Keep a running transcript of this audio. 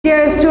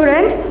Dear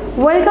student,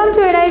 welcome to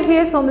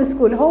NIVS Home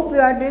School. Hope you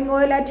are doing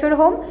well at your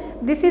home.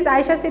 This is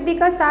Ayesha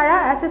Siddqua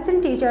Sara,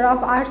 Assistant Teacher of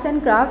Arts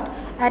and Craft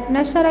at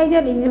National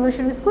Ideal English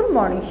School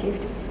Morning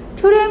Shift.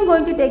 Today I am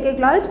going to take a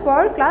class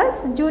for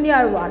class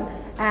Junior 1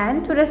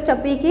 and today's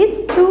topic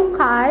is two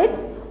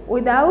kites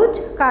without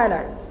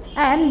color,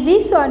 and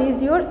this one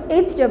is your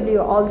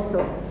HW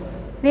also.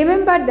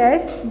 Remember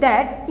this,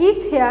 that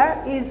if here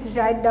is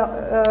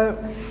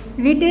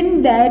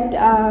written that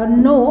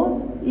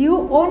no, you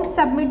won't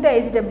submit the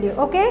HW.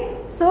 Okay,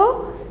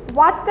 so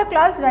watch the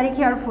class very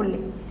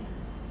carefully.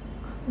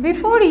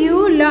 Before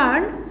you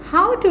learn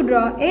how to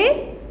draw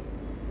a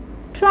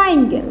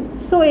triangle,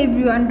 so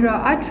everyone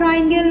draw a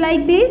triangle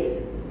like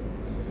this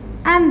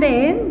and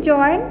then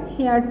join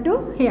here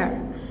to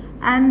here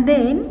and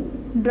then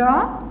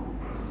draw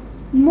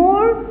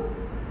more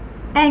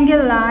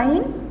angle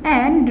line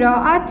and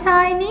draw a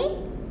tiny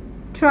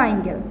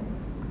triangle,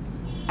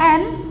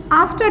 and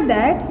after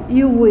that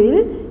you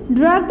will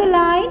drag the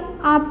line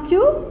up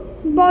to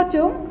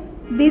bottom,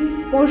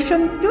 this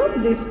portion to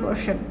this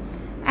portion,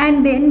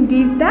 and then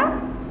give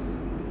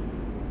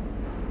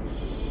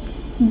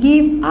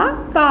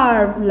a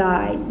curved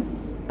line.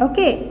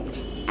 Okay,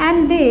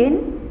 and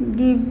then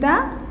give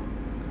the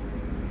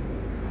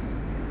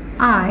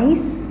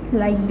eyes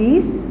like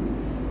this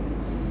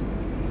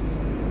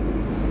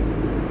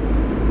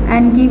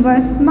and give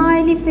a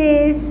smiley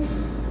face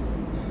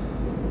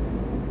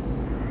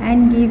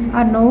and give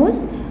a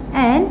nose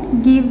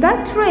and give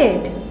the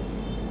thread,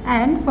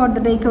 and for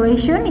the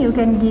decoration you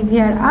can give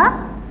here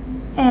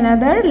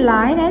another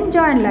line and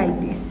join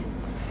like this.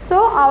 So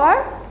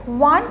our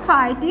one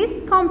kite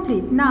is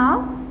complete.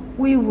 Now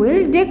we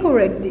will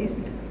decorate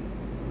this.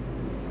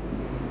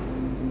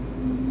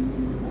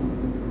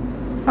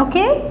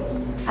 Okay,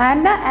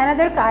 and the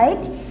another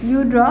kite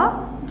you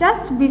draw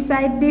just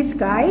beside this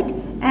kite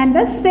and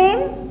the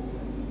same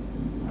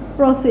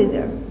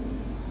procedure.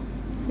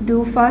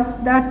 Do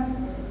first the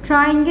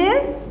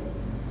triangle,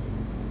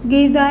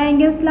 give the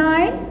angles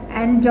line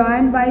and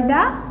join by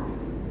the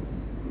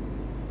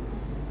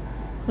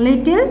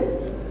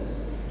little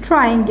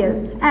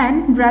triangle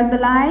and drag the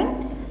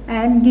line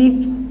and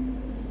give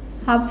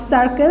half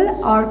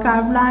circle or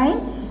curved line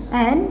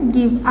and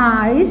give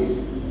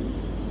eyes,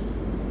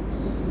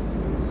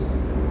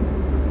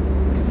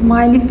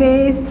 smiley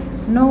face,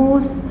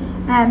 nose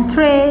and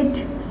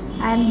thread,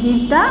 and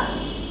give the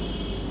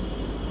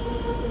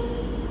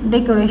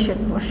decoration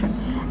portion.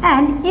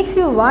 And if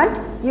you want,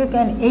 you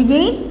can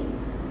again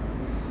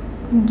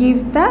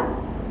give the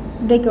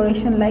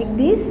decoration like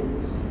this.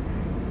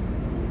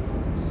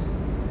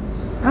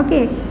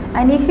 Okay,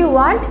 and if you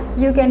want,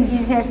 you can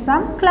give here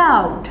some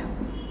cloud.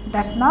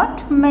 That's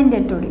not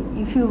mandatory.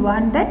 If you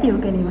want that, you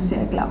can use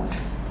a cloud.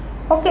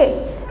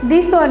 Okay,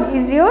 this one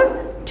is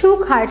your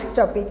two kites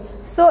topic.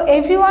 So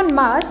everyone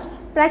must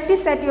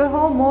practice at your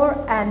home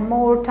more and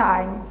more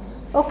time.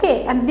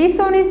 Okay, and this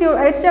one is your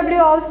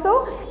HW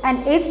also, and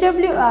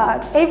HW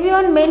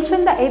everyone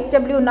mention the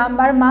HW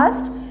number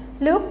must.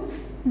 Look,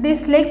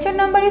 this lecture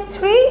number is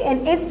 3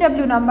 and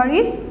HW number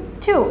is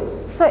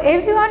 2. So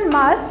everyone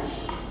must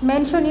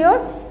mention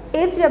your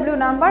HW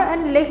number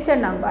and lecture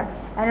number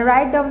and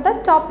write down the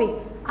topic.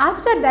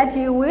 After that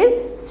you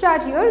will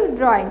start your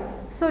drawing.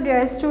 So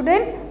dear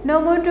student,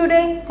 no more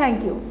today.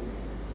 Thank you.